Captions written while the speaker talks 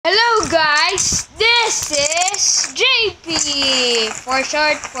Patty, for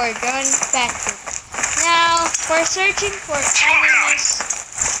short for John Patrick. Now, for searching for enemies,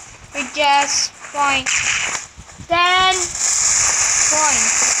 we just point 10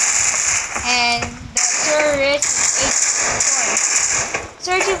 points, and the tourist is 8 points.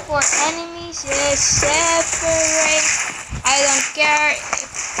 Searching for enemies is separate. I don't care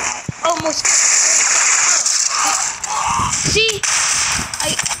if I almost see.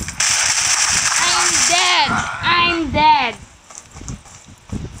 I'm dead.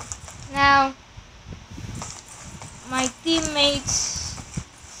 Now, my teammates.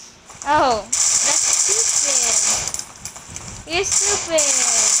 Oh, that's stupid. You're stupid.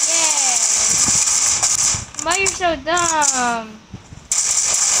 Yeah. Why you're so dumb?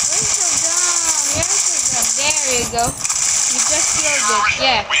 You're so dumb. There you go. You just killed it.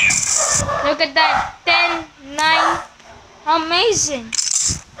 Yeah. Look at that. 10, 9. Amazing.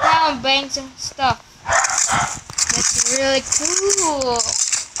 Now I'm buying some stuff. That's really cool.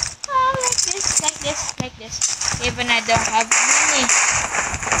 Oh, like this. Even I don't have money.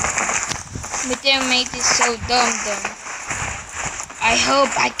 My teammate is so dumb. I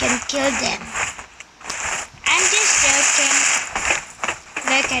hope I can kill them. I'm just joking.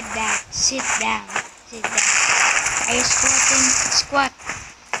 Look at that. Sit down. Are you squatting? Squat.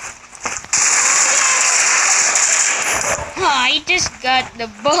 Oh, I just got the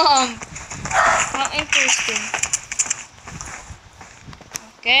bomb. How interesting.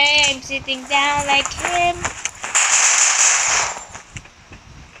 Okay, I'm sitting down like him.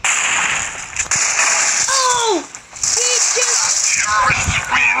 Oh! He just...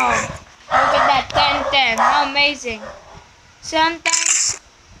 Oh, look at that, 10-10. How amazing. Sometimes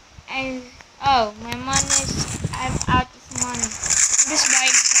my money is... I'm out of money. I'm just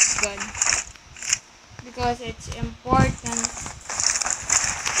buying shotgun. Because it's important.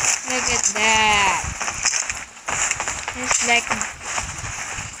 Look at that. It's like...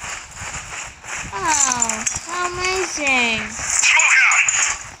 Oh, how amazing.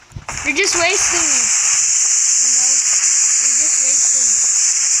 You're just wasting it. You're just wasting it.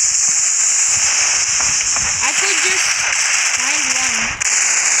 I could just find one.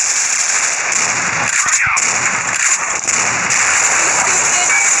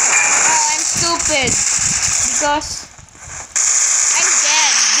 I'm stupid. Because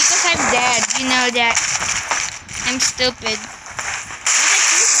I'm dead. You know that. I'm stupid.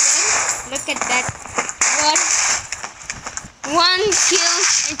 Look at that. One kill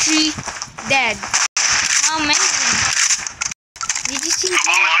and 3 dead. How amazing. Did you see that?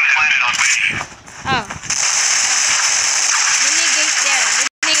 Oh. The nigga is there.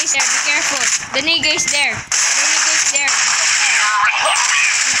 Be careful. The nigga is there.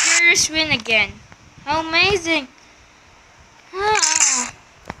 The Furious win again. How amazing.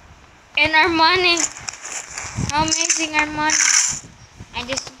 And our money. How amazing our money. I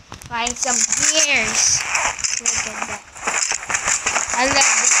just find some gears. Look at that. I love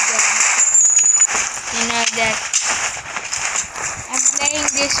this game. You know that. I'm playing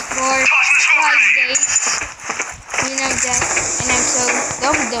this for 5 days. You know that. And I'm so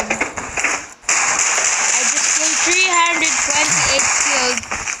dumb. I just killed 328 killed.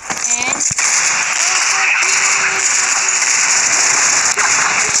 And...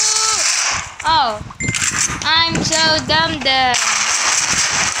 Oh, I'm so dumb.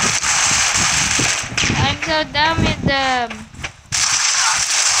 I'm so dumb with them.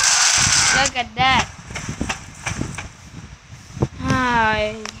 Look at that.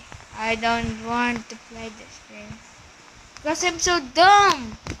 I don't want to play this game because I'm so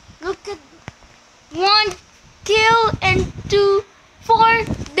dumb. Look at 1 kill and 4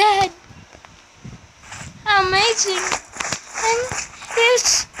 dead. Amazing. And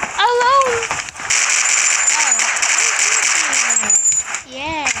he's alone.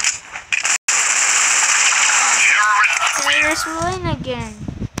 Yeah. Terrorist win again.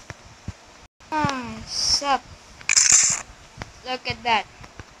 Suck. Look at that.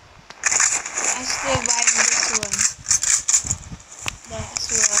 I'm still buying this one.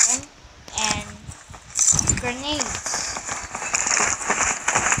 And grenades.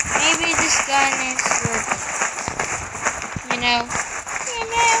 Maybe this gun is working. You know.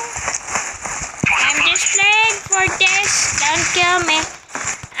 I'm just playing for this. Don't kill me.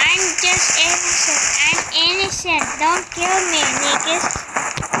 I'm just innocent. Don't kill me, niggas.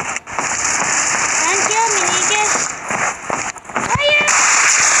 Don't kill me, niggas.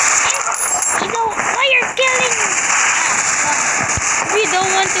 Why you're killing me? We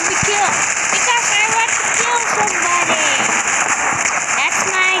don't want to be killed. Because I want to kill somebody. That's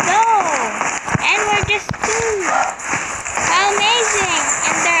my goal. And we're just 2. How amazing.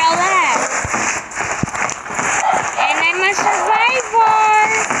 And they're alive. And I must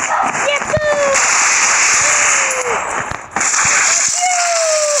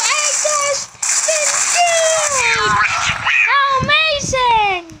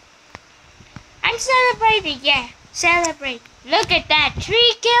celebrated, yeah. Celebrate. Look at that.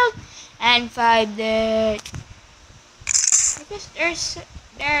 3 killed and 5 dead. Because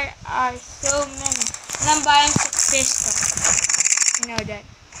there are so many. And I'm buying 6 pistols. You know that.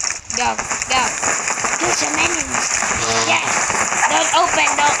 Go. Kill some enemies. Yes. Don't open.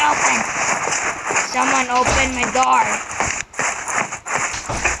 Someone open my door.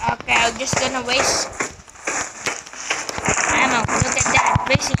 Okay, I'm just gonna waste ammo. Look at that.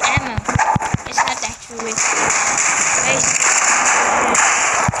 Wasting ammo. It's not actually wasting.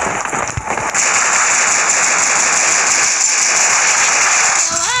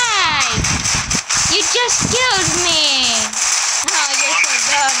 Why? You just killed me. Oh,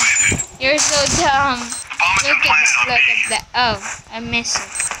 you're so dumb. Look at that. Oh, I missed it.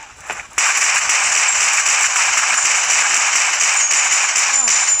 Oh,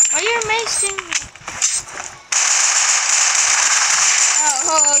 why you're missing me?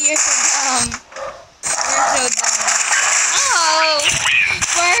 Oh, you're so dumb. Oh,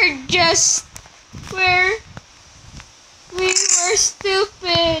 we were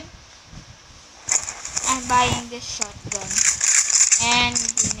stupid. I'm buying this shotgun and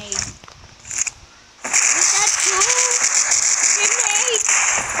grenade. Is that cool?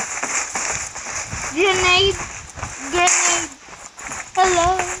 Grenade. Hello.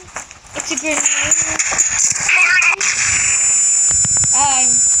 It's a grenade.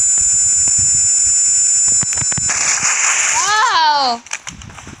 Oh!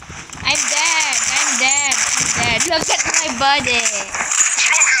 I'm dead. Look at my body.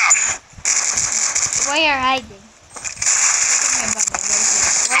 Why are you hiding? Look at my body.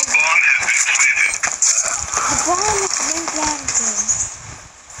 The bomb has been planted.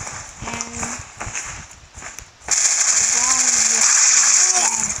 And the bomb is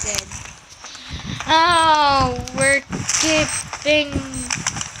planted. Oh, we're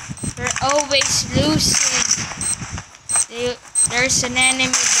always losing. There's an enemy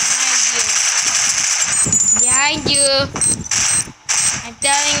behind you. I'm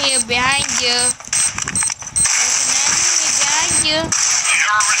telling you, behind you. There's an enemy behind you.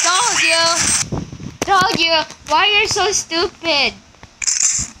 Told you. Why are you so stupid?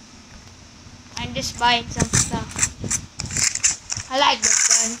 I'm just buying some stuff. I like this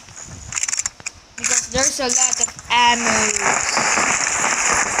gun because there's a lot of ammo.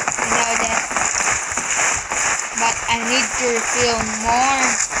 You know that. But I need to refill more.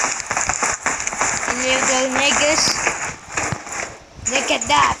 Little niggas. Look at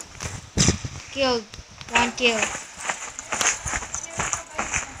that. Killed. 1 kill.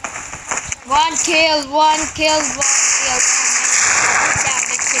 1 kill. Down.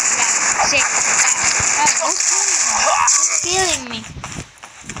 It's 6 down. Who's killing me?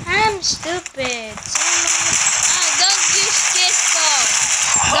 I'm stupid.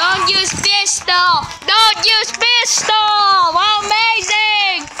 Don't use pistol.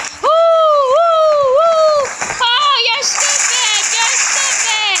 Amazing. Woo. Oh, you're stupid.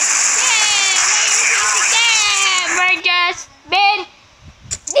 Yeah, we're just been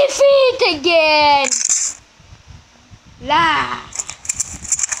defeated again.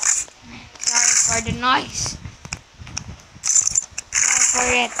 Sorry for the noise. Sorry for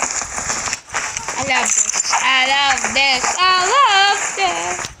it. I love this.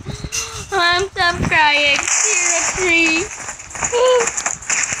 I'm crying. Seriously.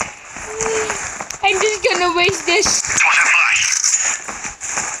 I'm just gonna waste this.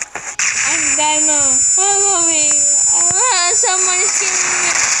 I'm demo. Follow me. Someone is killing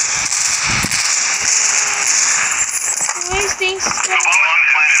me. Wasting stuff.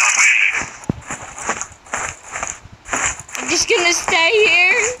 I'm just gonna stay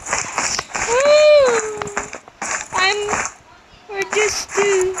here. We're just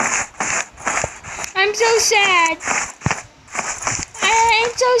two. I'm so sad.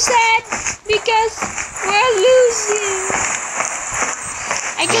 I'm so sad because we're losing.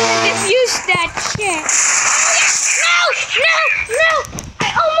 I gotta defuse that shit. No! I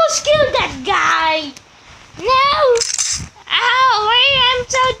almost killed that guy. No! Ow! I'm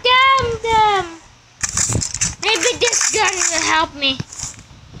so dumb. Maybe this gun will help me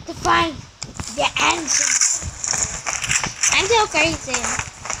to find the answer. I'm so crazy.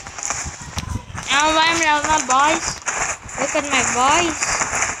 I'm my voice. Look at my voice.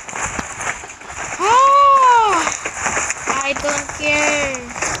 Oh, I don't care.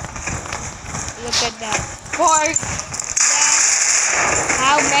 Look at that. Pork.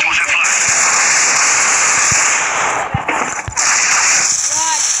 How many?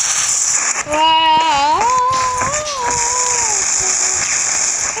 What?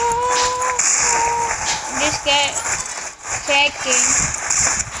 This guy checking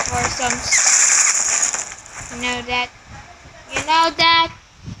for some. You know that. You know that.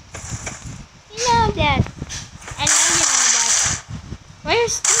 You know that. I know you know that.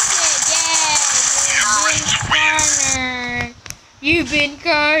 Where's stupid? Yeah, you've been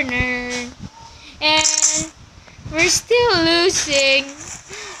cornered. And we're still losing.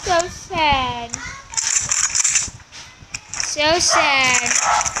 So sad. So sad.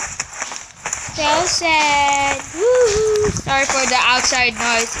 So sad. Woo! Sorry for the outside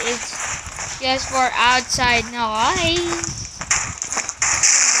noise. It's just for outside noise.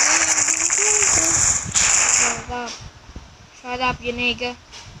 Shut up. Shut up, you nigga.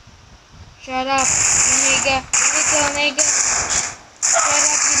 Shut up, you nigga. You little nigga. Shut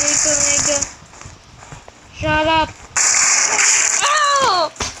up, you little nigga. Shut up.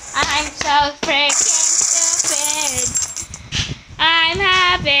 Oh! I'm so freaking stupid. I'm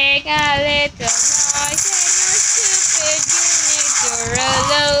having a little noise and you're stupid. You need to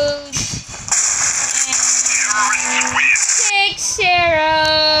reload. And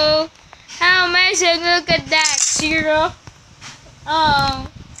 6-0. How amazing! Look at that. 0. Oh,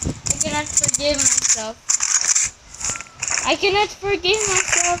 I cannot forgive myself. I cannot forgive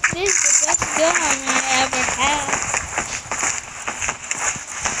myself. This is the best gun I ever had.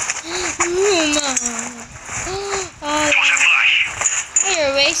 Oh,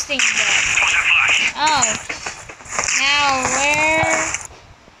 you're wasting that. Oh, now where?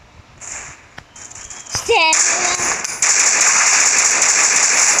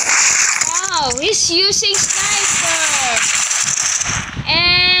 Oh, he's using sniper,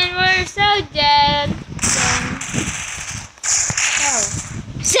 and we're so dead. Oh,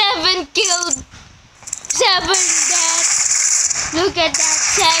 7 killed, 7 dead. Look at that,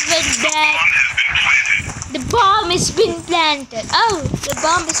 7 dead. The bomb has been planted. Oh, the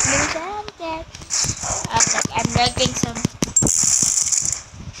bomb has been planted. Okay, I'm making some.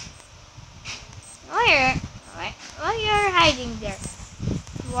 Why you're hiding there?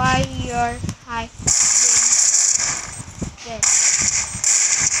 Why you're hiding there?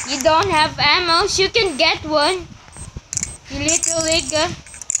 You don't have ammo. You can get one. You little nigga.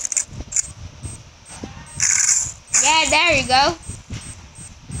 Yeah, there you go.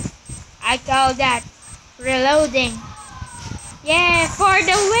 I call that reloading. Yeah, for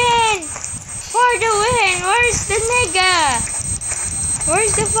the win! For the win! Where's the nigga?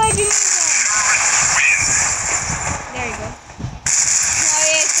 Where's the fucking nigga? There you go. Oh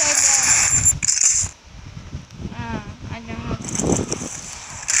yeah, so dumb. I don't know.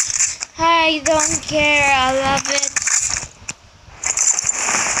 I don't care. I love it.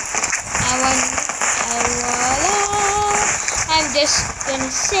 I'm just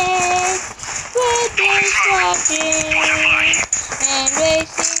gonna sit with this walking and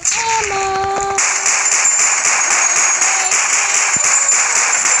racing ammo.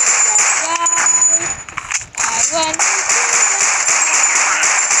 I want to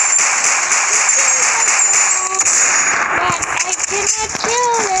but I cannot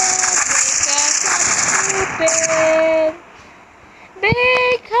kill it because I'm stupid.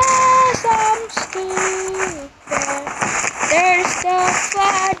 Because I'm stupid. There's the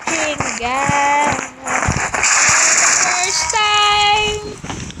fudging gun. First time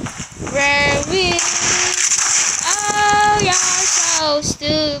where we. Oh, you're so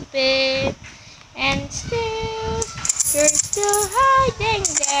stupid. And still, you're still hiding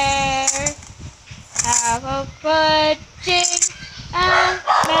there. Have a fudging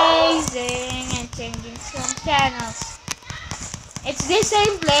amazing and changing some channels. It's the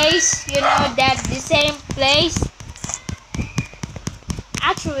same place, you know that the same place.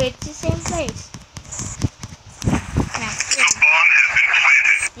 Actually, it's the same place.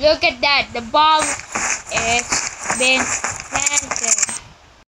 Look at that, the bomb has been planted.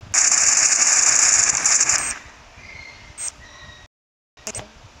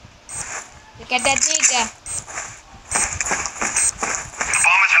 Look at that nigga. The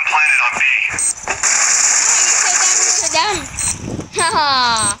bomb has been planted on B. Oh, you're so dumb.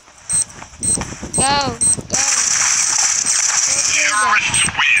 Haha. Go. Terrorists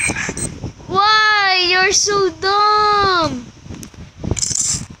win. Why? You're so dumb.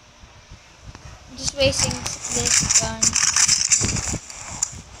 I'm just wasting this gun.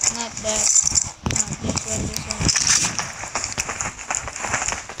 Not that. No, this one.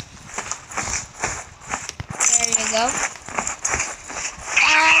 There you go.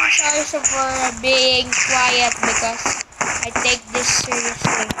 I'm sorry for being quiet because I take this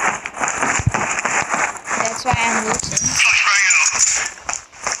seriously. That's why I'm losing.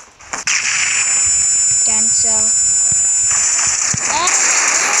 Cancel.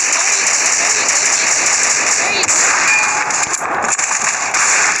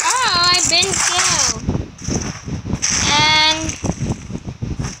 Oh, I've been killed.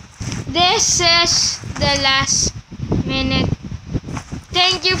 this is the last minute.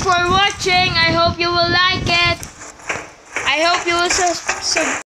 Thank you for watching. I hope you will like it. I hope you will